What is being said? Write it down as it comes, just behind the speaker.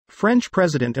French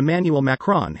President Emmanuel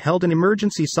Macron held an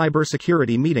emergency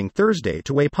cybersecurity meeting Thursday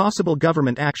to weigh possible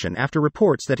government action after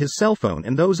reports that his cell phone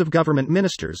and those of government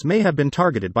ministers may have been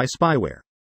targeted by spyware.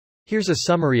 Here's a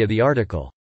summary of the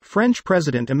article. French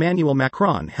President Emmanuel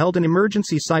Macron held an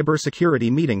emergency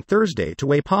cybersecurity meeting Thursday to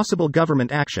weigh possible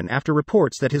government action after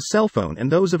reports that his cell phone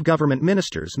and those of government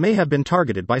ministers may have been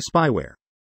targeted by spyware.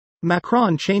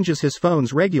 Macron changes his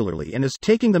phones regularly and is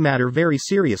taking the matter very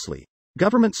seriously,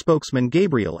 government spokesman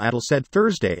Gabriel Attal said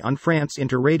Thursday on France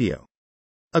Inter Radio.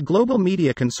 A global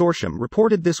media consortium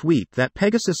reported this week that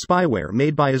Pegasus spyware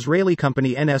made by Israeli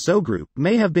company NSO Group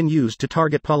may have been used to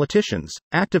target politicians,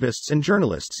 activists and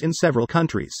journalists in several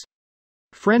countries.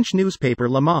 French newspaper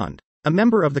Le Monde, a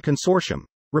member of the consortium,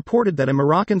 reported that a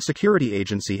Moroccan security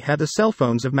agency had the cell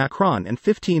phones of Macron and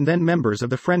 15 then members of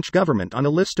the French government on a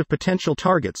list of potential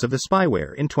targets of the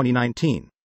spyware in 2019.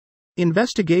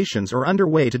 Investigations are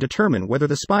underway to determine whether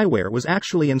the spyware was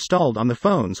actually installed on the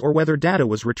phones or whether data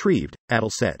was retrieved,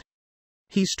 Attal said.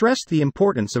 He stressed the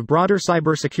importance of broader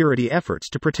cybersecurity efforts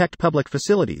to protect public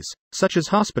facilities, such as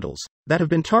hospitals, that have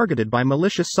been targeted by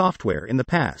malicious software in the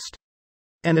past.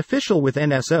 An official with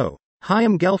NSO,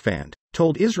 Chaim Gelfand,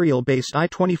 told Israel-based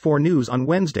I-24 News on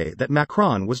Wednesday that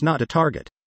Macron was not a target.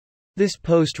 This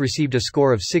post received a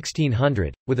score of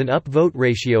 1600, with an upvote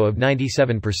ratio of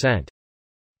 97%.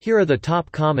 Here are the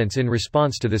top comments in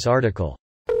response to this article.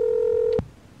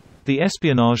 The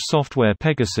espionage software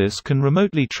Pegasus can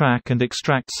remotely track and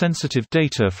extract sensitive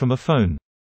data from a phone.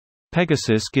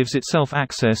 Pegasus gives itself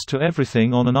access to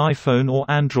everything on an iPhone or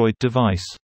Android device.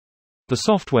 The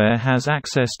software has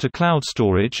access to cloud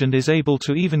storage and is able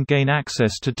to even gain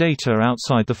access to data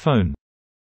outside the phone.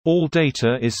 All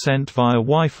data is sent via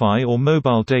Wi-Fi or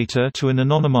mobile data to an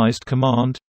anonymized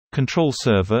command control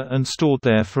server and stored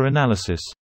there for analysis.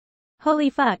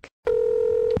 Holy fuck.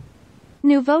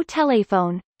 Nouveau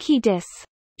téléphone, qui dis?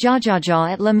 Ja ja ja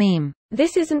at la meme.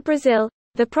 This isn't Brazil.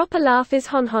 The proper laugh is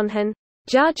hon hon hen.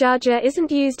 Ja ja ja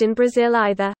isn't used in Brazil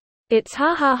either. It's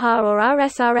ha ha ha or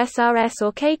rsrsrs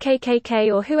or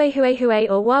kkkk or hue hue hue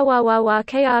or wah wah wah wah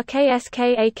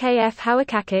krkskakf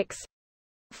hawakakix.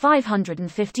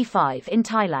 555 in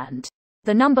Thailand.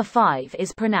 The number 5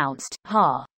 is pronounced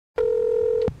ha.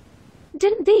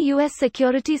 Didn't the US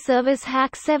security service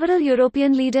hack several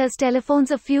European leaders' telephones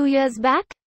a few years back?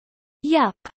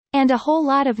 Yup. And a whole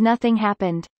lot of nothing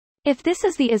happened. If this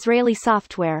is the Israeli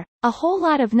software, a whole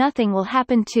lot of nothing will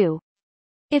happen too.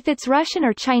 If it's Russian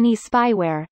or Chinese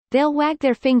spyware, they'll wag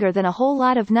their finger, then a whole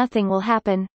lot of nothing will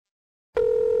happen.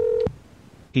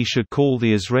 He should call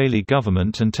the Israeli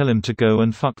government and tell him to go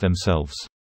and fuck themselves.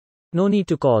 No need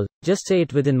to call, just say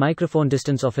it within microphone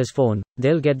distance of his phone,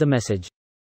 they'll get the message.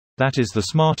 That is the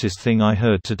smartest thing I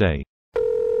heard today.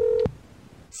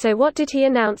 So what did he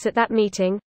announce at that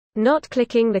meeting? Not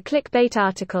clicking the clickbait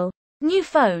article. New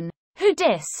phone. Who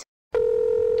dis?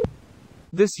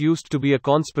 This used to be a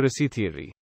conspiracy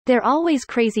theory. They're always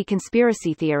crazy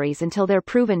conspiracy theories until they're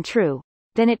proven true.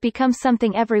 Then it becomes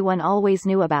something everyone always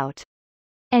knew about.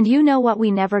 And you know what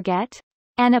we never get?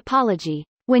 An apology.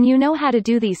 When you know how to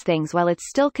do these things while it's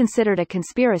still considered a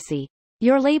conspiracy,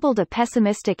 you're labeled a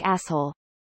pessimistic asshole.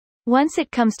 Once it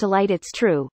comes to light, it's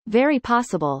true, very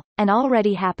possible, and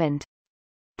already happened.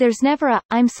 There's never a,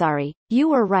 I'm sorry, you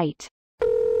were right.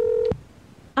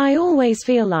 I always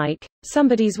feel like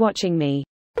somebody's watching me.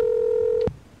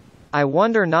 I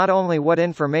wonder not only what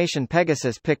information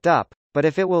Pegasus picked up, but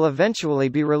if it will eventually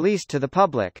be released to the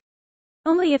public.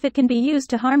 Only if it can be used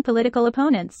to harm political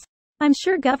opponents. I'm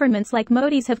sure governments like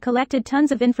Modi's have collected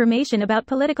tons of information about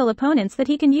political opponents that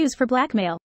he can use for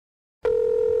blackmail.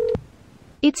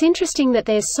 It's interesting that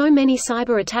there's so many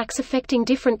cyber attacks affecting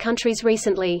different countries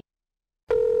recently.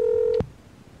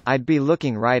 I'd be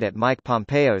looking right at Mike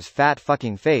Pompeo's fat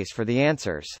fucking face for the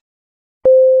answers.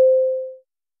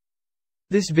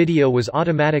 This video was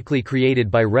automatically created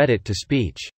by Reddit to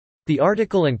speech. The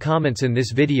article and comments in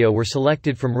this video were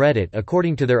selected from Reddit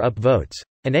according to their upvotes,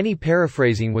 and any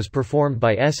paraphrasing was performed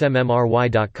by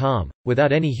smmry.com,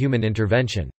 without any human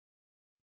intervention.